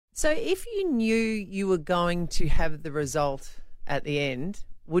So if you knew you were going to have the result at the end,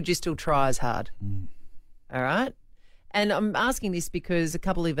 would you still try as hard? All right. And I'm asking this because a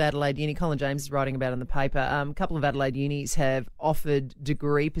couple of Adelaide Uni, Colin James is writing about it in the paper, a couple of Adelaide unis have offered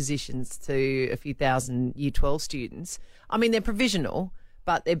degree positions to a few thousand Year 12 students. I mean, they're provisional,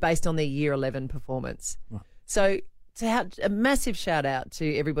 but they're based on their Year 11 performance. Right. So to have a massive shout out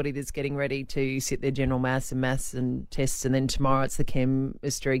to everybody that's getting ready to sit their general maths and tests, and then tomorrow it's the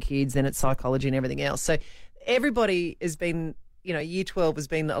chemistry kids, then it's psychology and everything else. So everybody has been, Year 12 has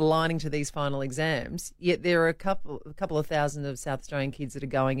been aligning to these final exams, yet there are a couple of thousand of South Australian kids that are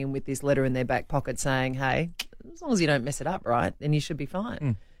going in with this letter in their back pocket saying, hey, as long as you don't mess it up right, then you should be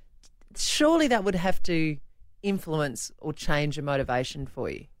fine. Surely that would have to influence or change a motivation for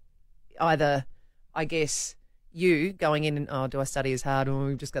you. Either, I guess, you going in and, do I study as hard? Or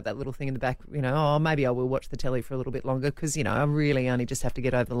we've just got that little thing in the back, maybe I will watch the telly for a little bit longer because, I really only just have to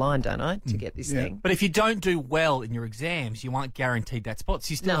get over the line, don't I, to get this thing. But if you don't do well in your exams, you aren't guaranteed that spot,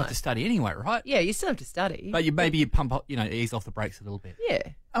 so you still have to study anyway, right? Yeah, you still have to study. But you pump up, ease off the brakes a little bit. Yeah.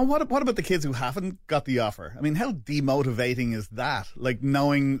 And what about the kids who haven't got the offer? I mean, how demotivating is that? Like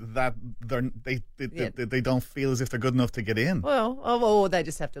knowing that they don't feel as if they're good enough to get in. Well, they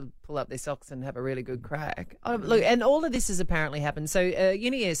just have to pull up their socks and have a really good crack. Look, and all of this has apparently happened. So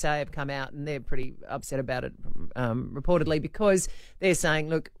Uni SA have come out and they're pretty upset about it, reportedly, because they're saying,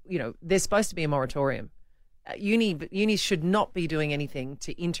 look, there's supposed to be a moratorium. Unis should not be doing anything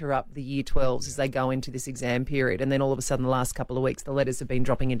to interrupt the Year 12s as they go into this exam period. And then all of a sudden, the last couple of weeks, the letters have been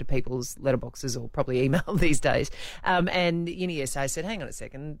dropping into people's letterboxes or probably email these days. And Uni SA said, hang on a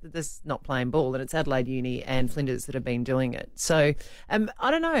second, this is not playing ball. And it's Adelaide Uni and Flinders that have been doing it. So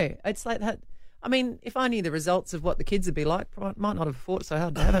I don't know. It's like that. I mean, if I knew the results of what the kids would be like, I might not have fought so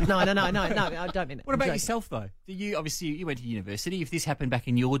hard to have it. No, I don't mean it. What about yourself, though? You went to university. If this happened back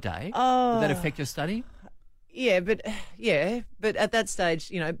in your day, would that affect your study? Yeah, but at that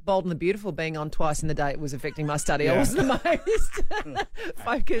stage, Bold and the Beautiful being on twice in the day, it was affecting my study. I wasn't the most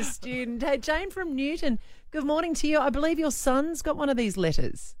focused student. Hey, Jane from Newton, good morning to you. I believe your son's got one of these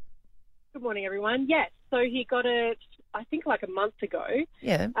letters. Good morning, everyone. Yes, so he got it, I think, like a month ago.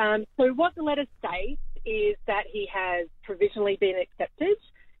 Yeah. So what the letter states is that he has provisionally been accepted.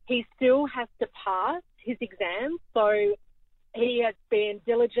 He still has to pass his exam, so he has been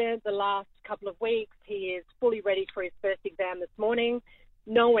diligent the last couple of weeks. He is fully ready for his first exam this morning,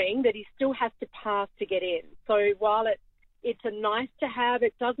 knowing that he still has to pass to get in. So while it's a nice to have,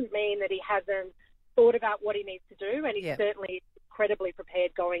 it doesn't mean that he hasn't thought about what he needs to do, and he's certainly incredibly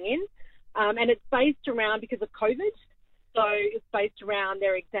prepared going in. And it's based around, because of COVID, so it's based around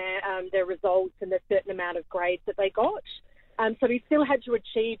their exam, their results and the certain amount of grades that they got. So he still had to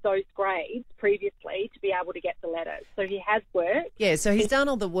achieve those grades previously to be able to get the letter. So he has worked. Yeah, so he's done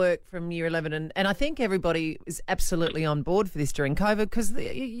all the work from Year 11. And I think everybody is absolutely on board for this during COVID, because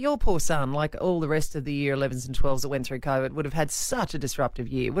your poor son, like all the rest of the Year 11s and 12s that went through COVID, would have had such a disruptive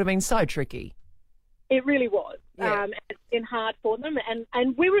year. It would have been so tricky. It really was. Yeah. It's been hard for them.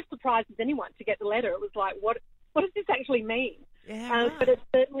 And we were surprised as anyone to get the letter. It was like, what does this actually mean? Yeah, right. But it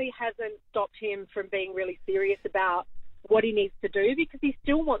certainly hasn't stopped him from being really serious about what he needs to do, because he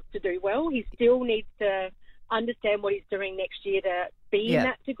still wants to do well. He still needs to understand what he's doing next year to be in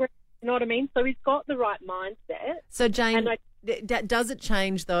that degree. You know what I mean? So he's got the right mindset. So, Jane, does it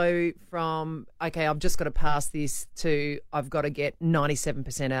change, though, from, okay, I've just got to pass this to I've got to get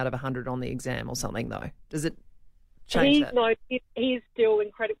 97% out of 100 on the exam or something, though? Does it change that? No, he's still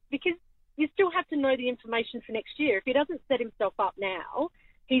incredible, because you still have to know the information for next year. If he doesn't set himself up now,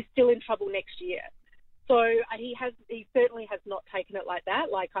 he's still in trouble next year. So he certainly has not taken it like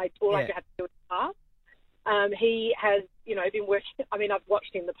that. Like all I have to do is pass. He has, been working. I mean, I've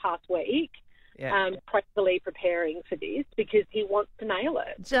watched him the past week, practically preparing for this, because he wants to nail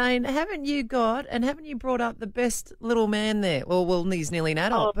it. Jane, haven't you brought up the best little man there? Well, he's nearly an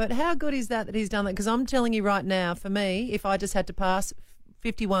adult, but how good is that he's done that? Because I'm telling you right now, for me, if I just had to pass,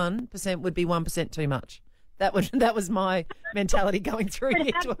 51% would be 1% too much. That was my mentality going through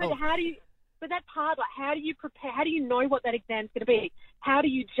Year 12. But that's hard. Like, how do you prepare? How do you know what that exam's going to be? How do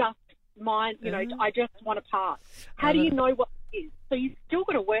you just mind, I just want to pass? How do you know what it is? So you've still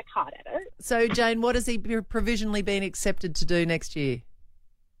got to work hard at it. So, Jane, what has he provisionally been accepted to do next year?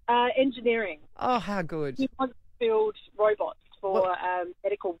 Engineering. Oh, how good. He wants to build robots for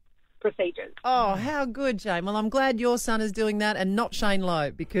medical procedures. Oh, how good, Jane. Well, I'm glad your son is doing that and not Shane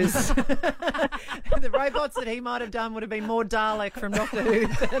Lowe, because the robots that he might have done would have been more Dalek from Doctor Who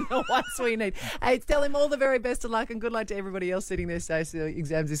than the ones we need. Hey, tell him all the very best of luck and good luck to everybody else sitting there, Stacey,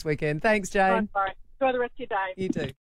 exams this weekend. Thanks, Jane. Bye. Enjoy the rest of your day. You too.